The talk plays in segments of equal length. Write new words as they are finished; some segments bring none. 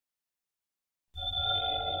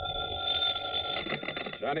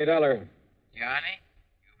Johnny Dollar. Johnny,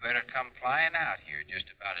 you better come flying out here just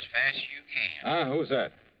about as fast as you can. Who's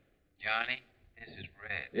that? Johnny, this is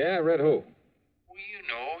Red. Yeah, Red who? Well, you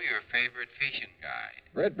know, your favorite fishing guide.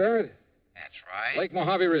 Red Barrett? That's right. Lake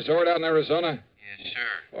Mojave Resort out in Arizona? Yes,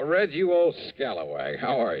 sir. Well, Red, you old scalawag.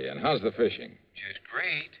 How are you, and how's the fishing? Just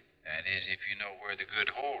great. That is, if you know where the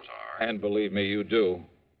good holes are. And believe me, you do.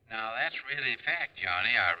 Now, that's really a fact,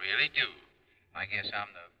 Johnny. I really do. I guess I'm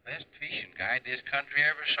the best fishing guide this country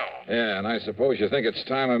ever saw. Yeah, and I suppose you think it's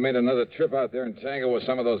time I made another trip out there and tangle with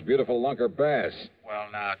some of those beautiful lunker bass. Well,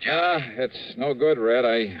 now, Johnny... It's no good, Red.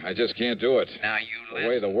 I just can't do it. Now, you listen. The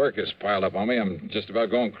way the work is piled up on me, I'm just about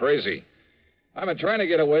going crazy. I've been trying to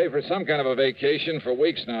get away for some kind of a vacation for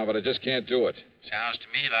weeks now, but I just can't do it. Sounds to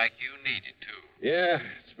me like you need it, too. Yeah,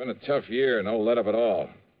 it's been a tough year, no let up at all.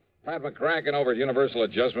 Pat McCracken over at Universal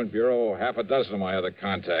Adjustment Bureau, half a dozen of my other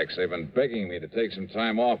contacts. They've been begging me to take some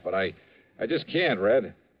time off, but I just can't,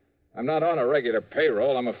 Red. I'm not on a regular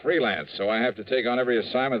payroll. I'm a freelance, so I have to take on every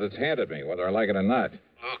assignment that's handed me, whether I like it or not.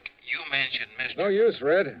 Look, you mentioned Mr. No use,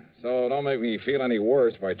 Red, so don't make me feel any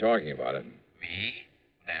worse by talking about it. Me?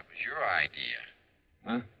 That was your idea.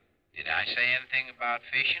 Huh? Did I say anything about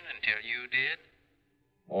fishing until you did?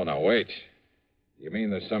 Oh, now, wait. You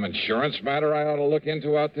mean there's some insurance matter I ought to look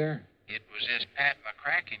into out there? It was this Pat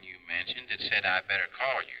McCracken you mentioned that said I better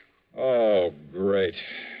call you. Oh, great.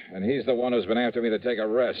 And he's the one who's been after me to take a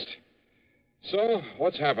rest. So,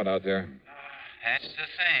 what's happened out there? That's the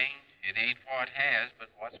thing. It ain't what has, but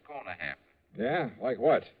what's going to happen. Yeah? Like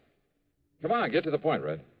what? Come on, get to the point,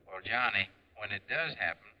 Red. Well, Johnny, when it does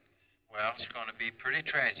happen, well, it's going to be pretty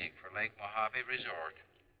tragic for Lake Mojave Resort.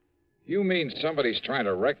 You mean somebody's trying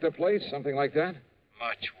to wreck the place? Something like that?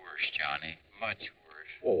 Much worse, Johnny. Much worse.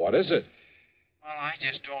 Well, what is it? Well, I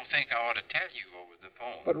just don't think I ought to tell you over the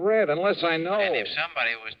phone. But, Red, unless I know... And if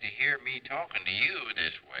somebody was to hear me talking to you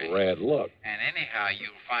this way... Red, look. And anyhow,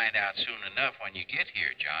 you'll find out soon enough when you get here,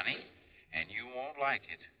 Johnny. And you won't like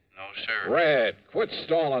it. No, sir. Red, quit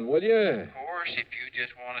stalling, will you? Of course, if you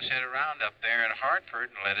just want to sit around up there in Hartford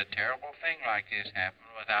and let a terrible thing like this happen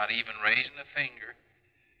without even raising a finger...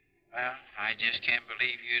 Well, I just can't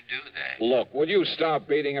believe you'd do that. Look, will you stop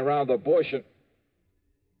beating around the bush and...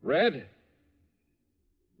 Red?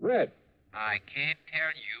 Red? I can't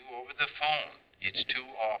tell you over the phone. It's too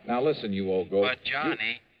awful. Now, listen, you old goat. But,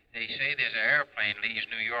 Johnny, they say there's an airplane leaves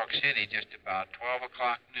New York City just about 12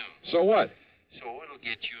 o'clock noon. So what? So it'll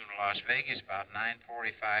get you in Las Vegas about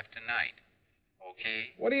 9:45 tonight.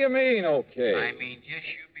 Okay? What do you mean, okay? I mean, just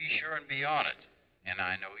you be sure and be on it. And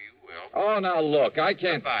I know you will. Oh, now, look, I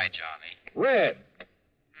can't... Goodbye, Johnny. Red!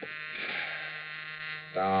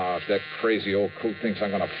 Ah, if that crazy old coot thinks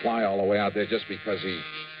I'm going to fly all the way out there just because he...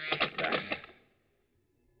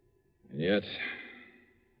 And yet,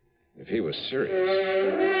 if he was serious...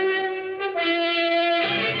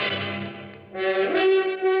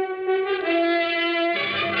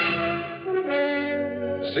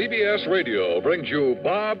 CBS Radio brings you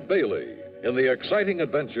Bob Bailey in the exciting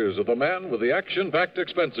adventures of the man with the action-packed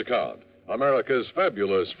expense account, America's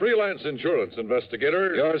fabulous freelance insurance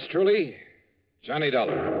investigator. Yours truly, Johnny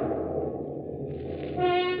Dollar.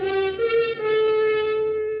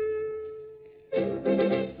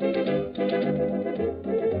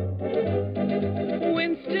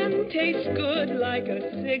 Winston tastes good like a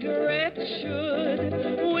cigarette should.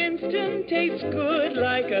 Winston tastes good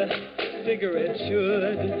like a cigarette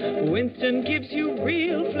should. Winston gives you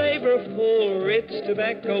real flavorful, rich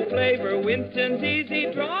tobacco flavor. Winston's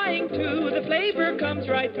easy drawing too. The flavor comes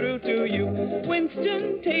right through to you.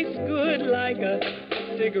 Winston tastes good like a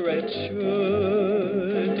cigarette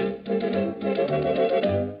should.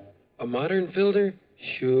 A modern filter?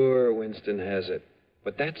 Sure, Winston has it.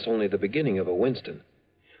 But that's only the beginning of a Winston.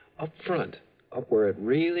 Up front, up where it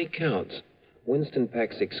really counts, Winston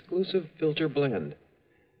packs exclusive filter blend.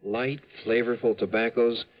 Light, flavorful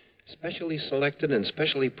tobaccos, specially selected and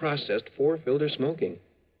specially processed for filter smoking.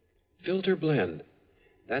 Filter blend.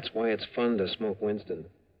 That's why it's fun to smoke Winston,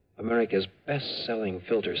 America's best-selling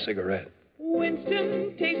filter cigarette.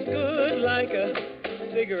 Winston tastes good like a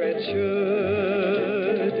cigarette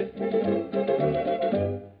should.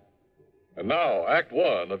 And now, Act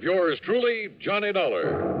One of yours truly, Johnny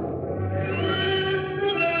Dollar.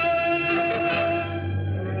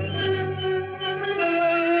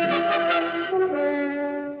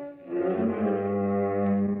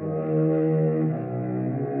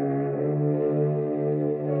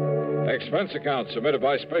 Expense account submitted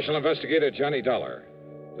by Special Investigator Johnny Dollar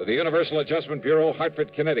to the Universal Adjustment Bureau,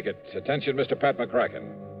 Hartford, Connecticut. Attention, Mr. Pat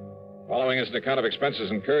McCracken. Following is an account of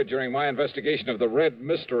expenses incurred during my investigation of the Red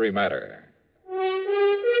Mystery Matter.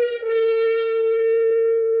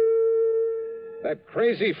 That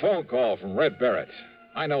crazy phone call from Red Barrett.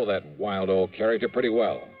 I know that wild old character pretty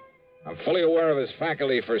well. I'm fully aware of his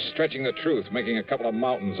faculty for stretching the truth, making a couple of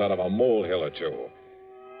mountains out of a molehill or two.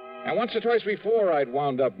 And once or twice before, I'd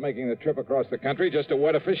wound up making the trip across the country just to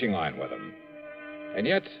wet a fishing line with him. And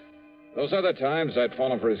yet, those other times I'd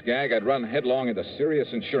fallen for his gag, I'd run headlong into serious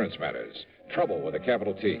insurance matters. Trouble with a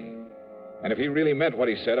capital T. And if he really meant what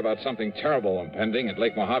he said about something terrible impending at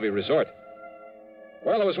Lake Mojave Resort,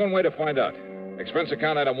 well, there was one way to find out. Expense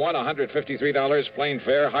account item 1, $153, plane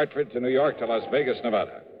fare, Hartford to New York to Las Vegas,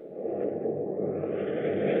 Nevada.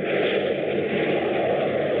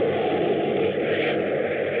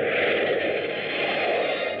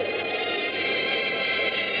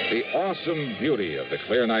 The awesome beauty of the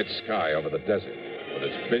clear night sky over the desert, with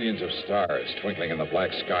its billions of stars twinkling in the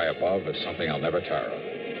black sky above, is something I'll never tire of.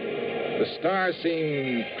 The stars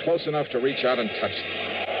seem close enough to reach out and touch them.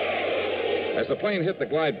 As the plane hit the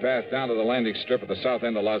glide path down to the landing strip at the south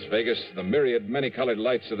end of Las Vegas, the myriad many-colored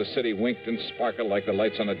lights of the city winked and sparkled like the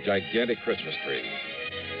lights on a gigantic Christmas tree.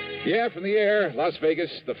 Yeah, from the air, Las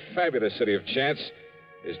Vegas, the fabulous city of chance,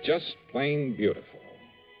 is just plain beautiful.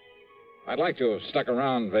 I'd like to have stuck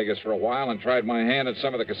around Vegas for a while and tried my hand at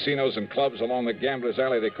some of the casinos and clubs along the gambler's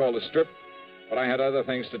alley they call the Strip, but I had other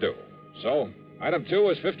things to do. So, item 2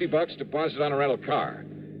 was $50 deposited on a rental car.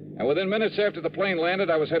 And within minutes after the plane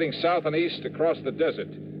landed, I was heading south and east across the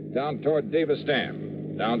desert, down toward Davis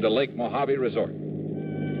Dam, down to Lake Mojave Resort.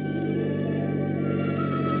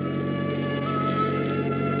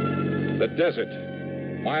 The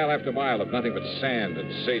desert, mile after mile of nothing but sand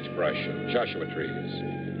and sagebrush and Joshua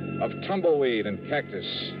trees, of tumbleweed and cactus,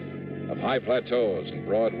 of high plateaus and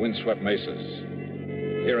broad windswept mesas.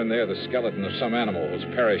 Here and there, the skeleton of some animal was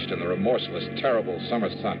perished in the remorseless, terrible summer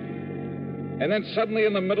sun. And then suddenly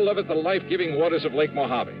in the middle of it, the life-giving waters of Lake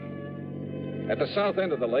Mojave. At the south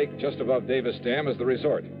end of the lake, just above Davis Dam, is the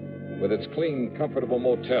resort, with its clean, comfortable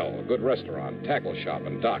motel, a good restaurant, tackle shop,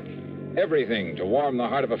 and dock. Everything to warm the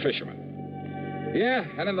heart of a fisherman. Yeah,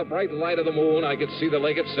 and in the bright light of the moon, I could see the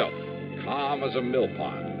lake itself, calm as a mill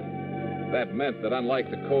pond. That meant that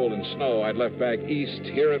unlike the cold and snow I'd left back east,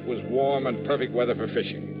 here it was warm and perfect weather for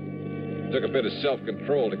fishing. It took a bit of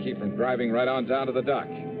self-control to keep from driving right on down to the dock.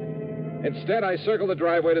 Instead, I circled the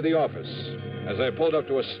driveway to the office. As I pulled up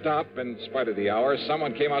to a stop, in spite of the hour,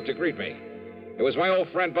 someone came out to greet me. It was my old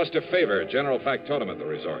friend Buster Favor, general factotum at the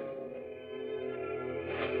resort.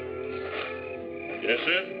 Yes,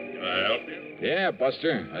 sir? Can I help you? Yeah,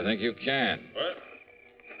 Buster, I think you can. What?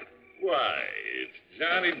 Why, it's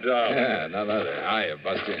Johnny Dollar. Yeah, none other. Hiya,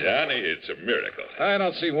 Buster. Johnny, it's a miracle. I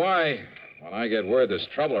don't see why. When I get word there's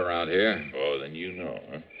trouble around here. Oh, then you know,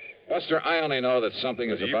 huh? Buster, I only know that something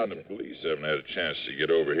is about to... Even the police haven't had a chance to get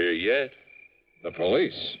over here yet. The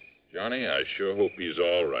police? Johnny, I sure hope he's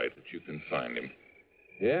all right, that you can find him.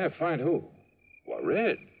 Yeah, find who? Why,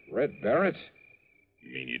 Red. Red Barrett?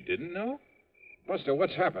 You mean you didn't know? Buster,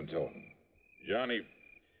 what's happened to him? Johnny,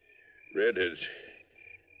 Red has...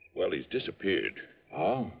 Well, he's disappeared.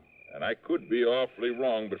 Oh? And I could be awfully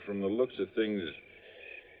wrong, but from the looks of things,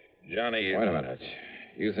 Johnny... Wait a minute.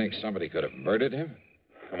 You think somebody could have murdered him?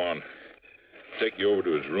 Come on. Take you over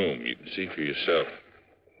to his room. You can see for yourself.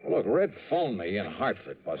 Look, Red phoned me in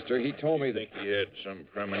Hartford, Buster. He told me that... Think he had some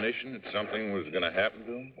premonition that something was going to happen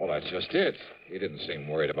to him? Well, that's just it. He didn't seem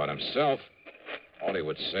worried about himself. All he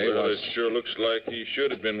would say was... It sure looks like he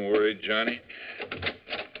should have been worried, Johnny.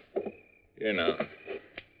 Here now.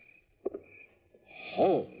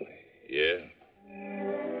 Holy. Yeah.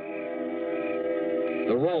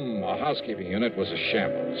 The room, a housekeeping unit, was a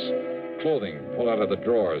shambles. Clothing pulled out of the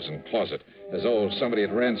drawers and closet, as though somebody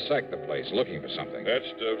had ransacked the place looking for something. That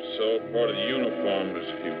stuff's all part of the uniform as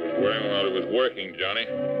he was wearing while he was working, Johnny.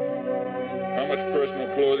 How much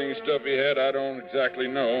personal clothing and stuff he had, I don't exactly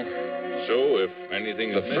know. So, if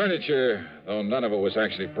anything... The furniture, though none of it was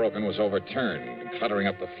actually broken, was overturned and cluttering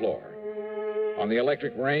up the floor. On the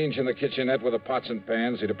electric range in the kitchenette were the pots and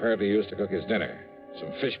pans he'd apparently used to cook his dinner.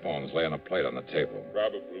 Some fish bones lay on a plate on the table.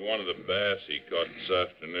 Probably one of the bass he caught this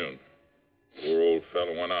afternoon. Poor old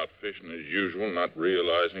fellow went out fishing as usual, not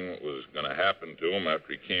realizing what was going to happen to him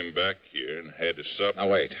after he came back here and had his supper. Now,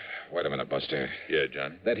 wait a minute, Buster. Yeah,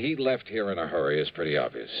 Johnny? That he left here in a hurry is pretty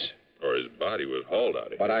obvious. Or his body was hauled out of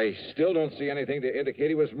here. But I still don't see anything to indicate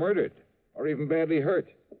he was murdered, or even badly hurt.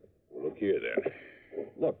 Well, look here, then.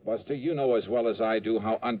 Look, Buster, you know as well as I do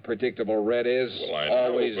how unpredictable Red is. Well, I know,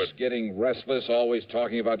 always but... getting restless, always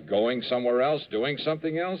talking about going somewhere else, doing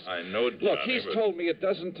something else. I know, Johnny, Look, he's told me a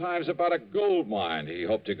dozen times about a gold mine he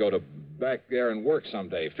hoped to go to back there and work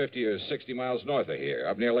someday, 50 or 60 miles north of here,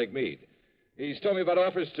 up near Lake Mead. He's told me about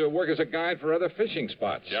offers to work as a guide for other fishing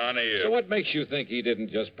spots. Johnny, So what makes you think he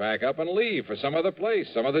didn't just pack up and leave for some other place,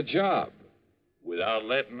 some other job? without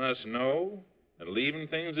letting us know and leaving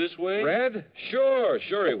things this way? Red? Sure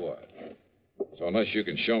he would. So unless you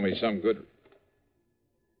can show me some good...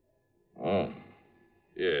 Oh.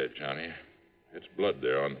 Yeah, Johnny. It's blood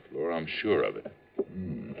there on the floor. I'm sure of it.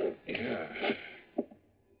 Yeah,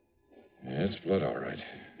 it's blood, all right.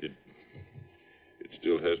 It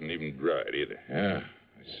still hasn't even dried either. Yeah,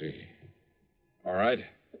 I see. All right.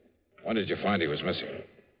 When did you find he was missing?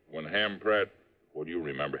 When Ham Pratt... What do you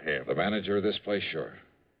remember Ham? The manager of this place, sure.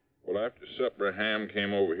 Well, after supper, Ham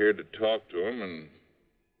came over here to talk to him, and,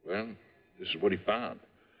 well, this is what he found.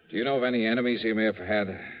 Do you know of any enemies he may have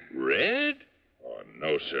had? Red? Oh,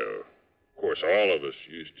 no, sir. Of course, all of us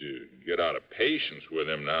used to get out of patience with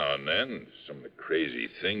him now and then. Some of the crazy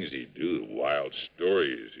things he'd do, the wild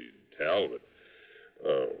stories he'd tell, but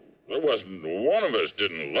there wasn't one of us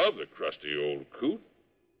didn't love the crusty old coot.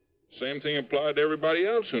 Same thing applied to everybody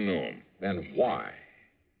else who knew him. Then why?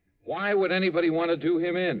 Why would anybody want to do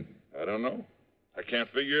him in? I don't know. I can't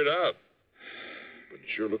figure it out. But it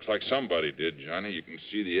sure looks like somebody did, Johnny. You can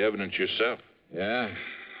see the evidence yourself. Yeah,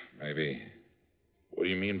 maybe. What do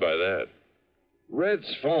you mean by that?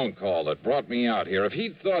 Red's phone call that brought me out here. If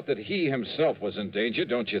he'd thought that he himself was in danger,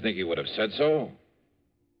 don't you think he would have said so?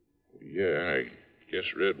 Yeah, I guess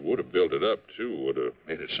Red would have built it up, too. Would have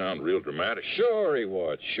made it sound real dramatic. Sure he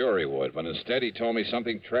would. But instead he told me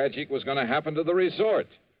something tragic was going to happen to the resort.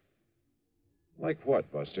 Like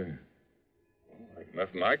what, Buster? Like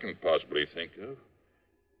nothing I can possibly think of.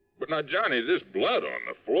 But now, Johnny, this blood on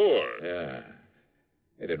the floor. Yeah.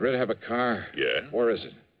 Hey, did Red have a car? Yeah. Where is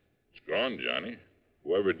it? It's gone, Johnny.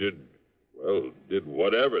 Whoever did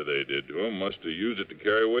whatever they did to him must have used it to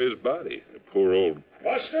carry away his body. The poor old...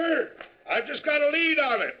 Buster, I've just got a lead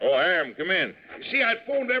on it. Oh, Ham, come in. You see, I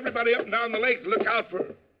phoned everybody up and down the lake to look out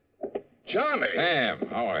for... Johnny. Ham,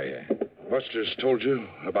 how are you? Buster's told you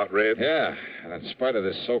about Red? Yeah, and in spite of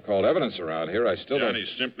this so-called evidence around here, I still Johnny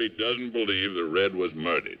simply doesn't believe that Red was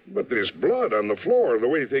murdered. But there's blood on the floor, the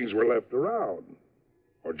way things were left around.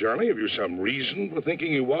 Or, Johnny, have you some reason for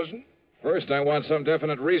thinking he wasn't? First, I want some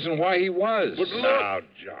definite reason why he was. But look... Now,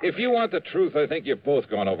 Johnny... If you want the truth, I think you've both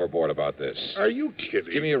gone overboard about this. Are you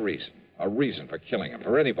kidding? Give me a reason. A reason for killing him,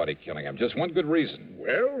 for anybody killing him. Just one good reason.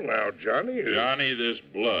 Well, now, Johnny... Johnny, there's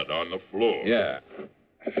blood on the floor. Yeah.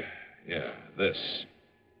 Yeah, this.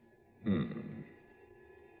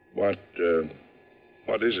 What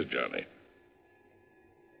is it, Johnny?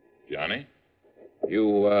 Johnny?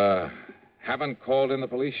 You, haven't called in the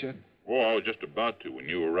police yet? Oh, I was just about to when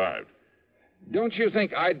you arrived. Don't you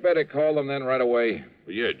think I'd better call them then right away?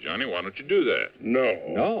 Well, yeah, Johnny, why don't you do that? No.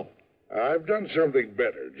 No. I've done something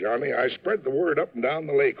better, Johnny. I spread the word up and down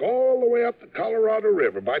the lake, all the way up the Colorado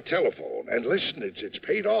River by telephone. And listen, it's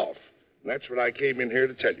paid off. And that's what I came in here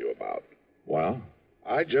to tell you about. Well?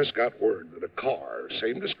 I just got word that a car,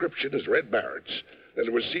 same description as Red Barrett's, that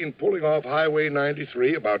it was seen pulling off Highway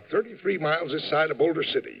 93 about 33 miles this side of Boulder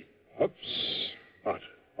City. Oops.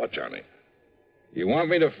 What, Johnny? You want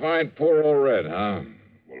me to find poor old Red, huh?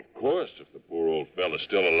 Well, of course, if the poor old fella's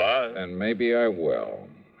still alive. Then maybe I will.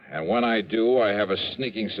 And when I do, I have a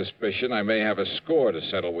sneaking suspicion I may have a score to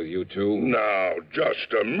settle with you two. Now,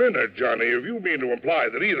 just a minute, Johnny. If you mean to imply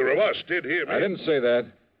that either of us did him... I didn't say that.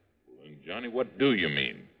 Well, then, Johnny, what do you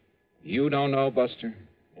mean? You don't know, Buster?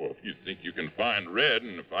 Well, if you think you can find Red,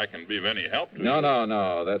 and if I can be of any help to you...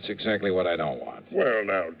 No. That's exactly what I don't want. Well,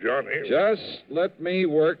 now, Johnny... Just let me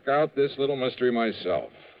work out this little mystery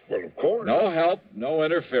myself. Well, of course. No help, no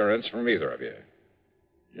interference from either of you.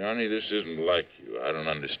 Johnny, this isn't like you. I don't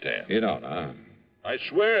understand. You don't, huh? I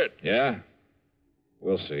swear it. Yeah?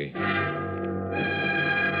 We'll see.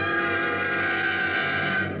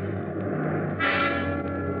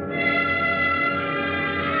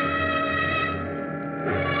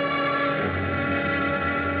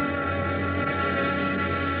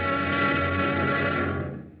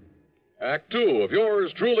 Act two of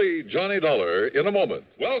yours truly, Johnny Dollar, in a moment.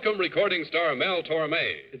 Welcome, recording star Mel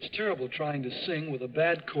Torme. It's terrible trying to sing with a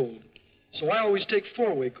bad cold. So I always take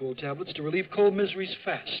 4-way cold tablets to relieve cold miseries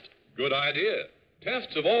fast. Good idea.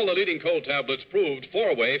 Tests of all the leading cold tablets proved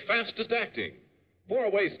 4-way fastest acting.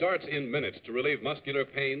 4-way starts in minutes to relieve muscular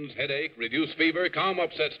pains, headache, reduce fever, calm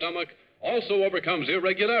upset stomach, also overcomes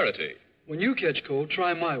irregularity. When you catch cold,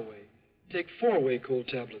 try my way. Take 4-way cold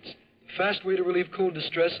tablets. The fast way to relieve cold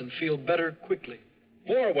distress and feel better quickly.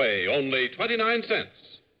 4-way, only 29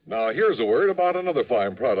 cents. Now, here's a word about another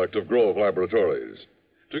fine product of Grove Laboratories.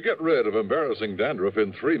 To get rid of embarrassing dandruff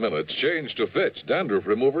in 3 minutes, change to Fitch Dandruff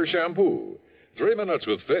Remover Shampoo. 3 minutes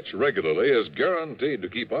with Fitch regularly is guaranteed to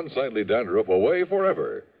keep unsightly dandruff away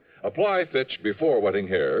forever. Apply Fitch before wetting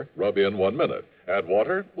hair, rub in 1 minute. Add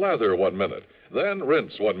water, lather 1 minute. Then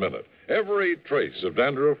rinse 1 minute. Every trace of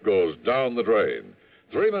dandruff goes down the drain.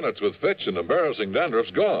 3 minutes with Fitch and embarrassing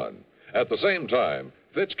dandruff's gone. At the same time,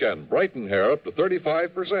 Fitch can brighten hair up to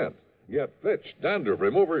 35%. Get Fitch Dandruff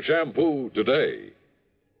Remover Shampoo today.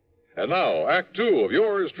 And now, Act Two of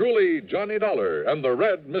yours truly, Johnny Dollar and the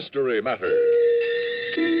Red Mystery Matter.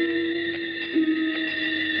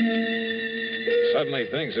 Suddenly,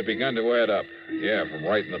 things had begun to add up. Yeah, from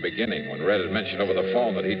right in the beginning, when Red had mentioned over the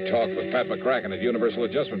phone that he'd talked with Pat McCracken at Universal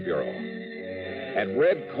Adjustment Bureau. Had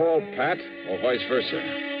Red called Pat, or vice versa?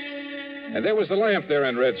 And there was the lamp there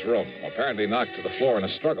in Red's room, apparently knocked to the floor in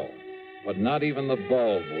a struggle. But not even the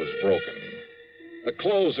bulb was broken. The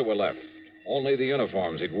clothes that were left, only the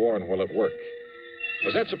uniforms he'd worn while at work.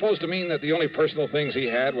 Was that supposed to mean that the only personal things he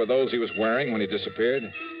had were those he was wearing when he disappeared?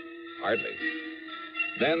 Hardly.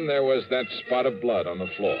 Then there was that spot of blood on the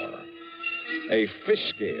floor. A fish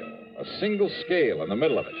scale, a single scale in the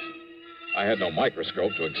middle of it. I had no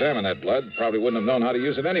microscope to examine that blood, probably wouldn't have known how to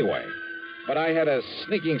use it anyway. But I had a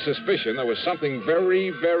sneaking suspicion there was something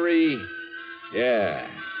very... Yeah.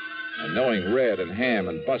 And knowing Red and Ham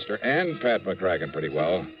and Buster and Pat McCracken pretty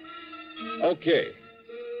well. Okay.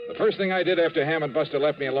 The first thing I did after Ham and Buster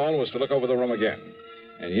left me alone was to look over the room again.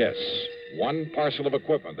 And yes, one parcel of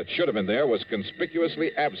equipment that should have been there was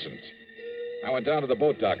conspicuously absent. I went down to the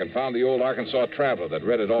boat dock and found the old Arkansas Traveler that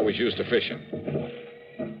Red had always used to fish in.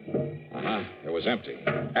 It was empty.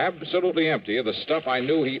 Absolutely empty of the stuff I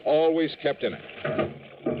knew he always kept in it.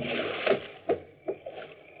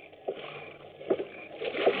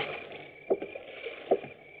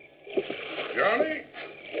 Johnny?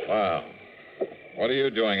 Wow. What are you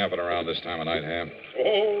doing up and around this time of night, Ham?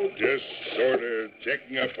 Oh, just sort of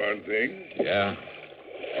checking up on things. Yeah?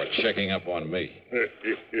 Or checking up on me?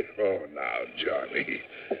 Oh, now, Johnny.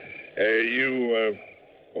 You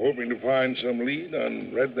hoping to find some lead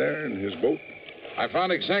on Red there and his boat? I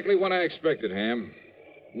found exactly what I expected, Ham.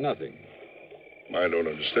 Nothing. I don't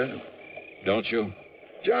understand. Don't you?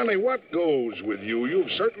 Johnny, what goes with you?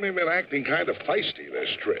 You've certainly been acting kind of feisty this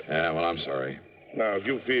trip. Yeah, well, I'm sorry. Now, if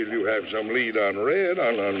you feel you have some lead on Red,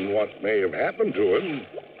 on what may have happened to him,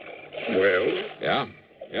 well... Yeah,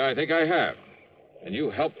 I think I have. And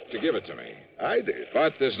you helped to give it to me. I did.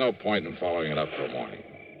 But there's no point in following it up till morning.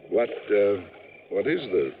 What is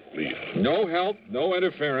the lead? No help, no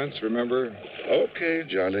interference, remember? Okay,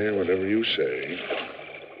 Johnny, whatever you say.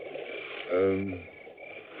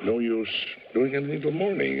 No use doing anything till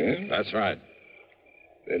morning, eh? That's right.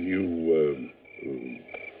 Then you,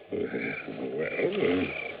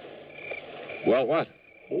 Well, what?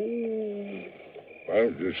 Oh, I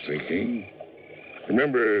was just thinking.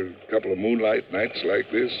 Remember a couple of moonlight nights like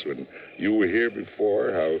this when you were here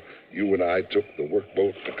before, how you and I took the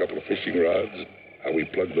workboat and a couple of fishing rods, how we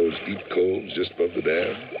plugged those deep coves just above the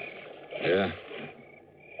dam? Yeah.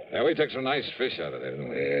 Yeah, we took some nice fish out of there, didn't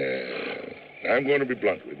we? Yeah. I'm going to be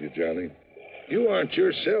blunt with you, Johnny. You aren't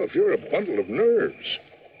yourself. You're a bundle of nerves.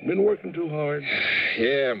 Been working too hard?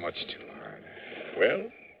 Yeah, much too hard. Well,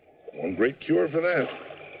 one great cure for that.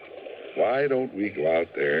 Why don't we go out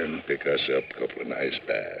there and pick us up a couple of nice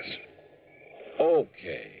bass?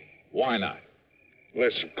 Okay. Why not?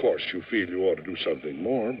 Unless, of course, you feel you ought to do something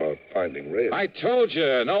more about finding Red. I told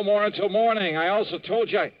you, no more until morning. I also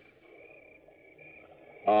told you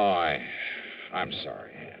I'm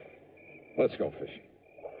sorry. Let's go fishing.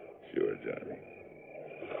 Sure, Johnny.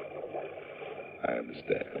 I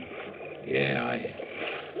understand. Yeah,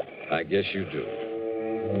 I guess you do.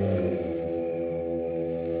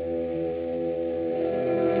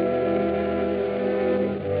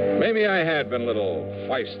 Maybe I had been a little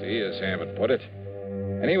feisty, as Ham had put it.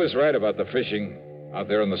 And he was right about the fishing out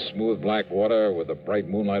there in the smooth black water with the bright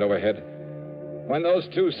moonlight overhead. When those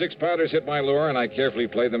 2 6-pounders hit my lure and I carefully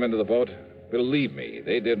played them into the boat, believe me,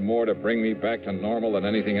 they did more to bring me back to normal than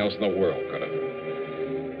anything else in the world could have.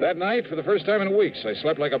 That night, for the first time in weeks, I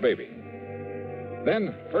slept like a baby.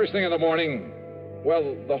 Then, first thing in the morning,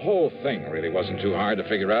 well, the whole thing really wasn't too hard to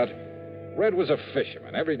figure out. Red was a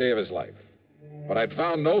fisherman every day of his life. But I'd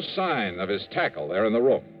found no sign of his tackle there in the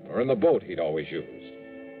room or in the boat he'd always used.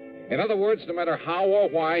 In other words, no matter how or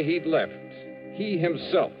why he'd left, he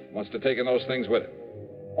himself must have taken those things with him.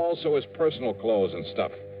 Also his personal clothes and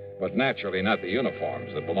stuff, but naturally not the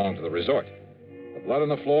uniforms that belonged to the resort. The blood on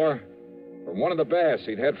the floor from one of the bass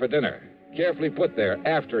he'd had for dinner, carefully put there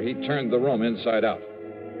after he turned the room inside out.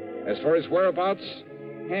 As for his whereabouts,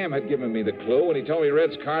 Ham had given me the clue when he told me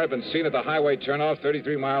Red's car had been seen at the highway turnoff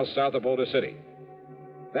 33 miles south of Boulder City.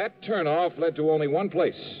 That turnoff led to only one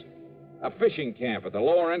place, a fishing camp at the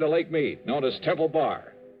lower end of Lake Mead, known as Temple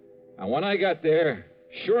Bar. And when I got there,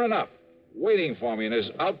 sure enough, waiting for me in his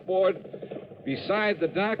outboard beside the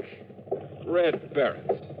dock, Red Barrett.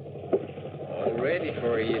 All ready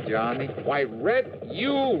for you, Johnny. Why, Red,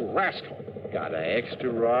 you rascal. Got an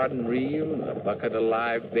extra rod and reel and a bucket of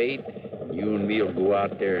live bait. You and me'll go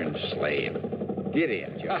out there and slay him. Get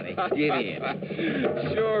in, Johnny. Get in.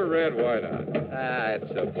 Sure, Red, why not?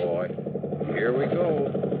 That's a boy. Here we go.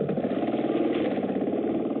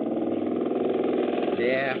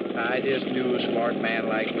 Yeah, I just knew a smart man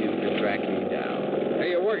like you could track me down. Hey,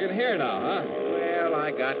 you're working here now, huh? Well,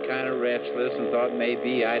 I got kind of restless and thought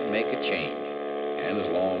maybe I'd make a change. And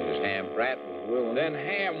as long as Ham Pratt was willing... Then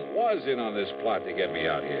Ham was in on this plot to get me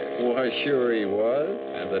out here. Why, sure he was.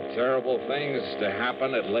 And the terrible things to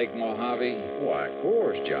happen at Lake Mojave? Why, of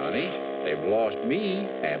course, Johnny. They've lost me,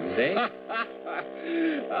 haven't they?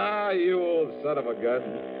 Ah, you old son of a gun.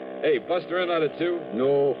 Hey, Buster in on it, too?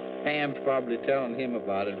 No, Ham's probably telling him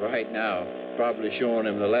about it right now. Probably showing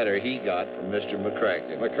him the letter he got from Mr.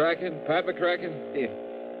 McCracken. McCracken? Pat McCracken? Yeah.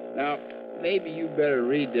 Now, maybe you better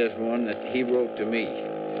read this one that he wrote to me.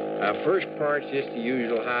 First part's just the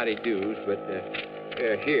usual howdy-do's, but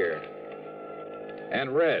here.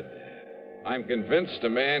 And Red, I'm convinced a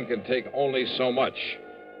man can take only so much,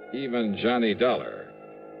 even Johnny Dollar.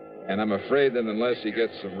 And I'm afraid that unless he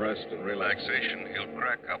gets some rest and Relaxation, he'll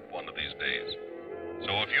crack up one of these days.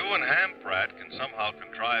 So if you and Ham Pratt can somehow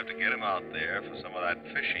contrive to get him out there for some of that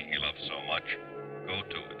fishing he loves so much, go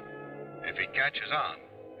to it. If he catches on,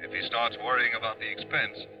 if he starts worrying about the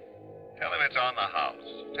expense, tell him it's on the house.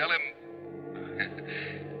 Tell him...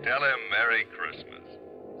 tell him Merry Christmas.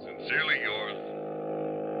 Sincerely yours.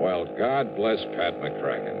 Well, God bless Pat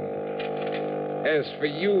McCracken. As for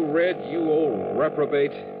you, Red, you old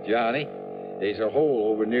reprobate... Johnny, there's a hole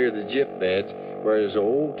over near the gyp beds where there's an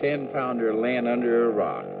old 10-pounder laying under a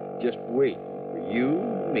rock, just waiting for you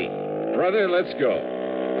and me. Brother, let's go.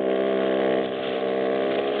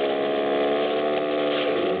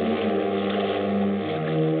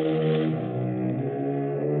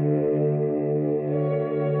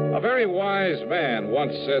 A very wise man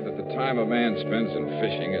once said that the time a man spends in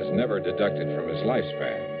fishing is never deducted from his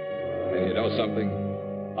lifespan. And you know something?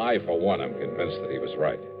 I, for one, am convinced that he was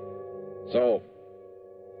right. So,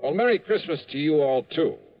 well, Merry Christmas to you all,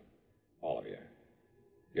 too. All of you.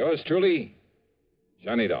 Yours truly,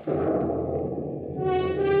 Johnny Dollar.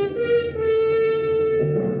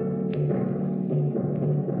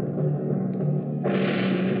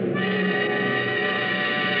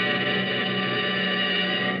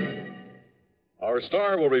 Our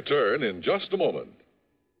star will return in just a moment.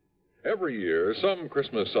 Every year, some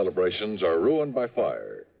Christmas celebrations are ruined by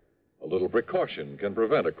fire. A little precaution can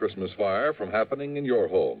prevent a Christmas fire from happening in your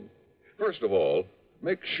home. First of all,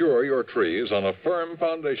 make sure your tree is on a firm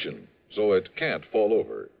foundation so it can't fall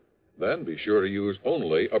over. Then be sure to use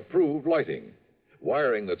only approved lighting.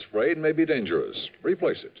 Wiring that's frayed may be dangerous.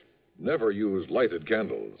 Replace it. Never use lighted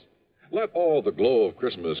candles. Let all the glow of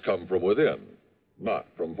Christmas come from within, not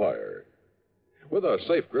from fire. With a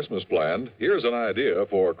safe Christmas plan, here's an idea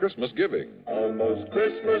for Christmas giving. Almost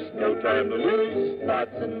Christmas, no time to lose.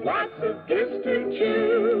 Lots and lots of gifts to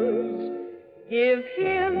choose. Give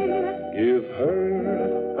him, Give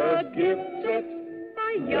her a gift set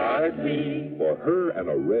by Yardley. for her an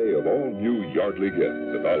array of all new Yardley gifts,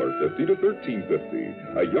 $1.50 to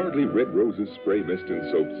 $13.50. A Yardley Red Roses spray mist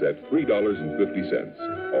and soap set,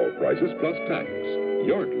 $3.50. All prices plus tax.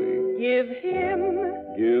 Yardley. Give him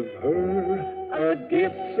Give her a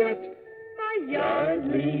gift set by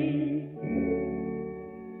Yardley.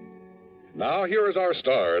 Now, here is our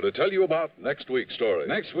star to tell you about next week's story.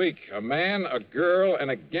 Next week, a man, a girl,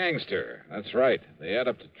 and a gangster. That's right. They add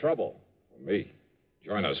up to trouble. For me.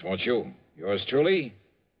 Join us, won't you? Yours truly,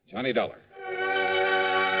 Johnny Dollar.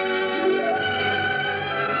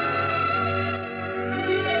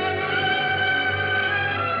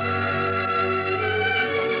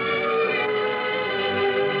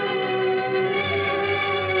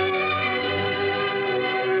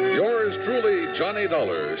 Yours truly, Johnny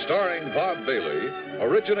Dollar, starring Bob Bailey,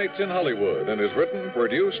 originates in Hollywood and is written,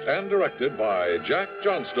 produced, and directed by Jack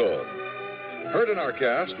Johnstone. Heard in our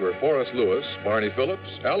cast were Forrest Lewis, Barney Phillips,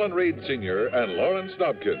 Alan Reed Sr., and Lawrence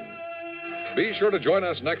Dobkin. Be sure to join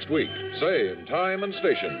us next week, same time and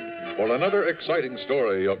station, for another exciting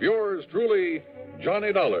story of yours truly,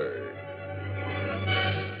 Johnny Dollar.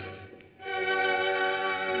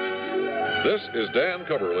 This is Dan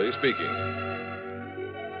Coverly speaking.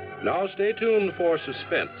 Now stay tuned for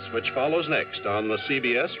Suspense, which follows next on the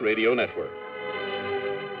CBS Radio Network.